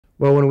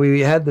Well, when we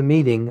had the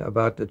meeting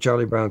about the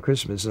Charlie Brown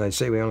Christmas, and I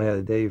say we only had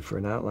a day for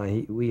an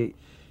outline,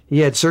 he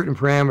had certain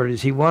parameters.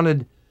 He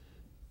wanted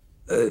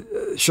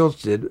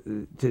Schultz did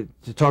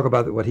to talk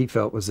about what he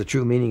felt was the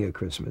true meaning of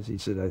Christmas. He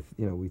said,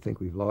 we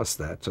think we've lost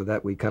that, so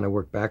that we kind of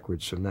worked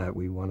backwards from that.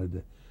 We wanted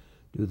to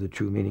do the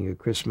true meaning of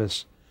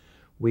Christmas.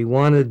 We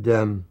wanted,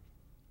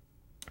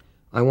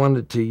 I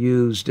wanted to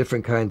use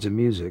different kinds of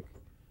music.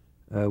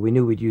 We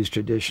knew we'd use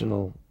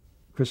traditional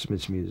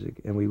Christmas music,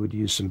 and we would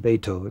use some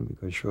Beethoven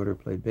because Schroeder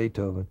played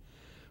Beethoven.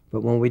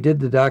 But when we did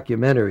the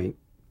documentary,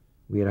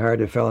 we had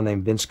hired a fellow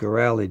named Vince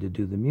Guaraldi to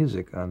do the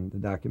music on the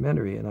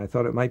documentary, and I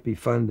thought it might be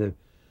fun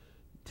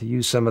to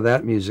use some of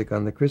that music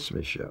on the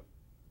Christmas show.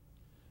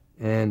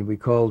 And we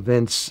called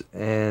Vince,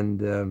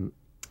 and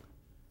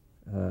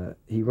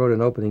he wrote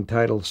an opening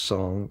title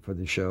song for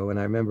the show, and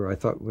I remember I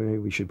thought maybe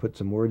we should put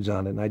some words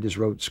on it, and I just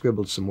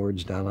scribbled some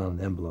words down on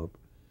an envelope.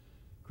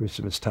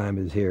 Christmas time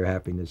is here,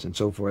 happiness, and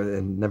so forth,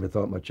 and never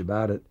thought much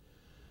about it.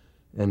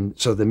 And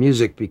so the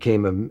music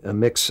became a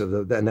mix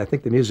of and I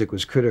think the music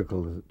was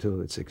critical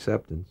to its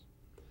acceptance.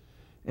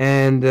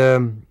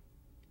 And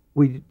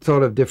we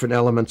thought of different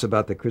elements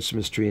about the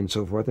Christmas tree and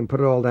so forth and put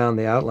it all down in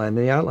the outline. And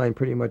the outline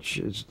pretty much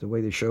is the way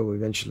the show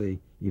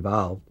eventually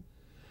evolved.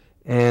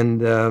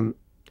 And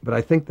but I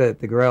think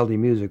that the Guaraldi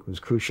music was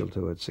crucial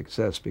to its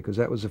success because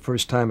that was the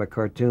first time a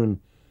cartoon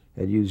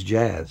had used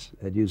jazz,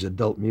 had used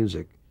adult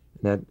music,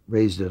 and that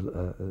raised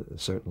a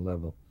certain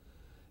level.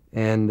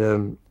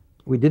 And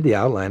we did the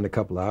outline in a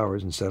couple of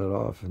hours and set it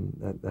off,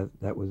 and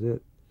that was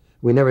it.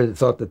 We never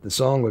thought that the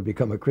song would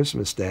become a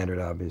Christmas standard,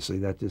 obviously.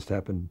 That just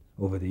happened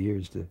over the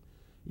years to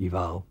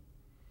evolve.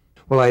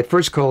 Well, I had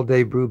first called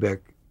Dave Brubeck,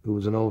 who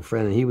was an old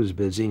friend, and he was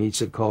busy, and he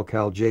said, call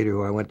Cal Jader,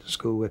 who I went to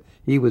school with.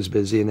 He was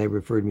busy, and they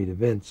referred me to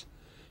Vince.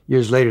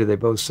 Years later, they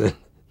both said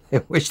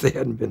they wish they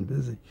hadn't been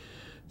busy.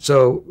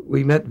 So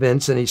we met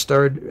Vince, and he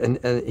started,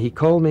 and he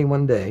called me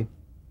one day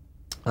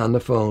on the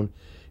phone,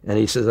 and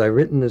he says, I've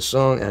written this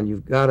song, and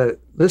you've got to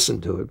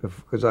listen to it,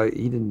 because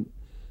he didn't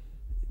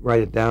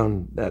write it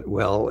down that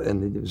well,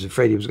 and he was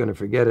afraid he was going to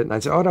forget it. And I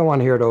said, oh, I don't want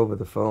to hear it over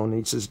the phone. And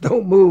he says,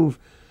 don't move.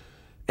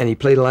 And he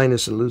played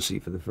Linus and Lucy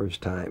for the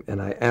first time,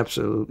 and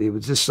it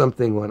was just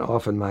something went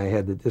off in my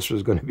head that this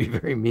was going to be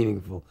very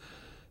meaningful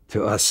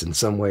to us in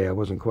some way. I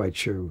wasn't quite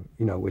sure,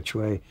 which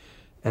way.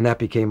 And that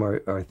became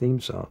our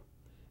theme song.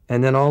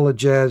 And then all the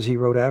jazz he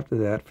wrote after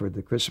that for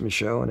the Christmas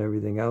show and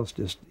everything else,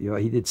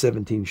 he did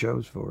 17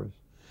 shows for us.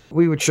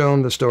 We would show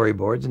him the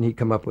storyboards, and he'd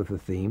come up with a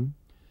theme.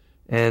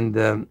 And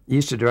he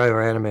used to drive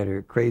our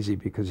animator crazy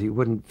because he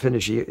wouldn't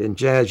finish. In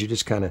jazz, you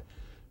just kind of,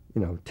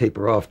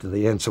 taper off to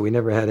the end. So we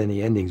never had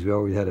any endings. We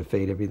always had to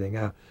fade everything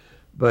out.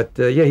 But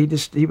yeah, he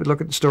would look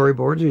at the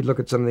storyboards. He'd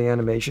look at some of the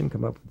animation,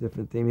 come up with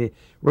different themes. He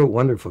wrote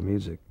wonderful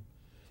music.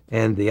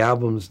 And the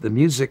albums, the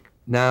music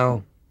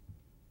now,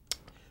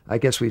 I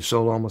guess we've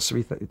sold almost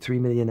 3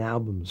 million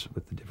albums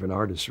with the different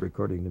artists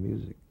recording the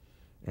music,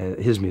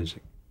 his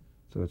music.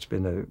 So it's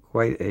been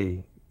quite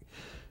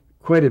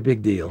a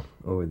big deal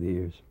over the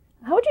years.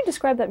 How would you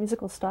describe that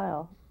musical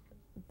style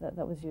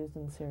that was used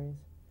in the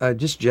series?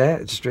 Just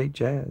jazz, straight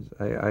jazz.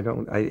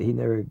 He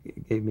never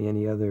gave me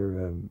any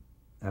other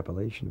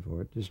appellation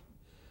for it. Just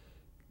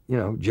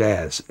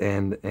jazz,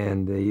 and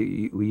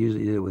we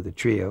usually did it with a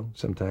trio,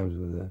 sometimes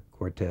with a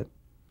quartet,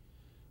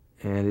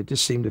 and it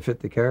just seemed to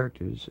fit the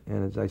characters.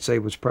 And as I say,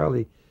 it was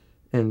probably,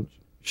 and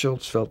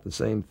Schultz felt the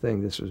same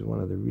thing. This was one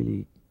of the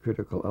really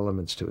critical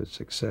elements to its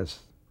success.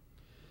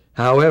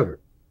 However,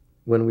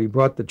 when we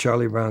brought the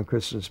Charlie Brown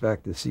Christmas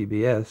back to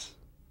CBS,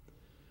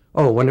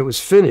 when it was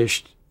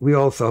finished, we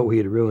all thought we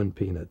had ruined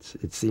Peanuts.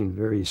 It seemed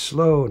very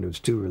slow, and it was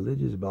too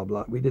religious, blah,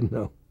 blah. We didn't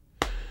know.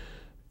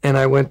 And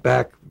I went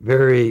back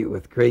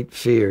with great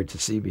fear to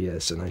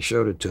CBS, and I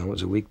showed it to them. It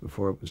was a week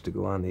before it was to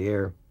go on the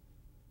air,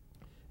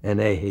 and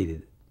they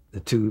hated it. The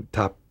two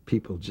top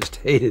people just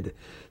hated it.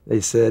 They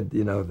said,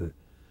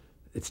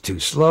 it's too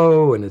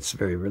slow, and it's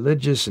very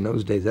religious. In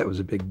those days, that was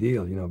a big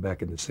deal,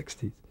 back in the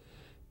 60s.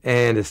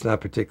 And it's not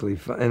particularly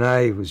fun. And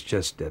I was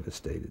just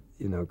devastated,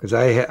 because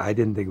I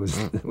didn't think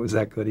it was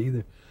that good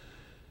either.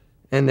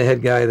 And the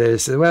head guy there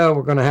said, well,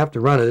 we're going to have to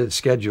run it as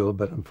scheduled,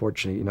 but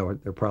unfortunately,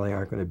 there probably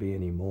aren't going to be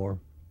any more.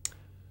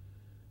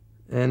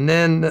 And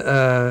then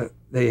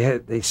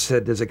they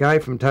said, there's a guy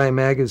from Time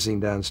Magazine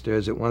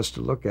downstairs that wants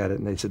to look at it.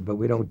 And they said, but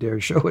we don't dare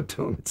show it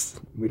to him.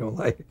 We don't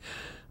like it.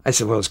 I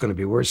said, well, it's going to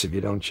be worse if you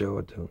don't show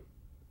it to him.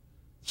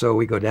 So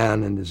we go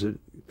down, and there's a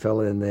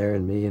fella in there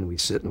and me, and we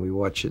sit and we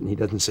watch it, and he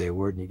doesn't say a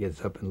word, and he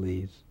gets up and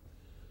leaves.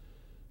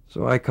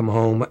 So I come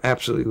home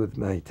absolutely with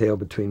my tail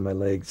between my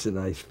legs, and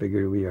I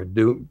figure we are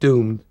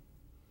doomed.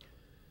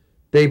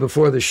 Day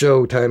before the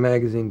show, Time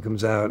Magazine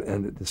comes out,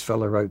 and this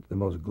fella wrote the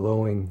most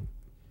glowing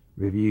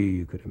review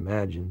you could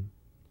imagine.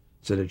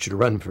 Said it should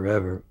run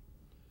forever,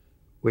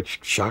 which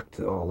shocked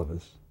all of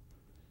us.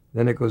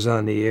 Then it goes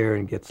on the air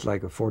and gets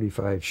like a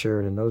 45 share,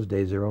 and in those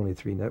days there were only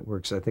 3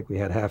 networks. I think we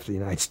had half the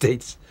United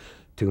States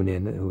tune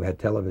in who had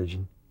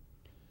television.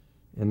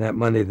 And that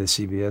Monday the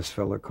CBS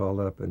fella called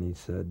up and he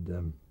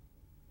said,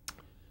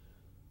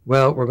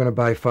 well, we're going to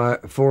buy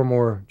four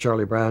more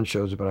Charlie Brown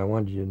shows, but I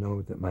wanted you to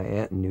know that my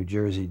aunt in New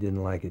Jersey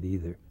didn't like it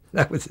either.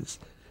 That was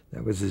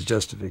his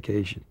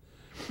justification.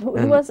 Who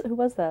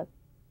was that?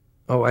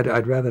 Oh,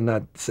 I'd rather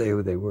not say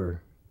who they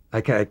were.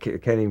 I can't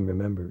even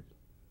remember.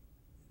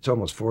 It's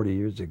almost 40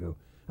 years ago.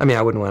 I mean,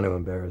 I wouldn't want to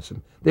embarrass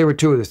them. They were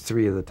two or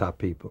three of the top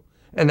people,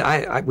 and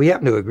we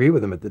happened to agree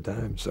with them at the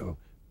time. So,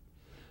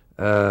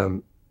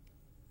 and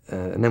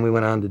then we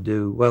went on to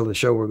the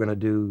show we're going to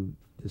do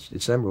this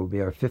December will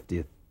be our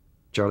 50th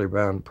Charlie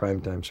Brown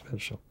primetime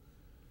special.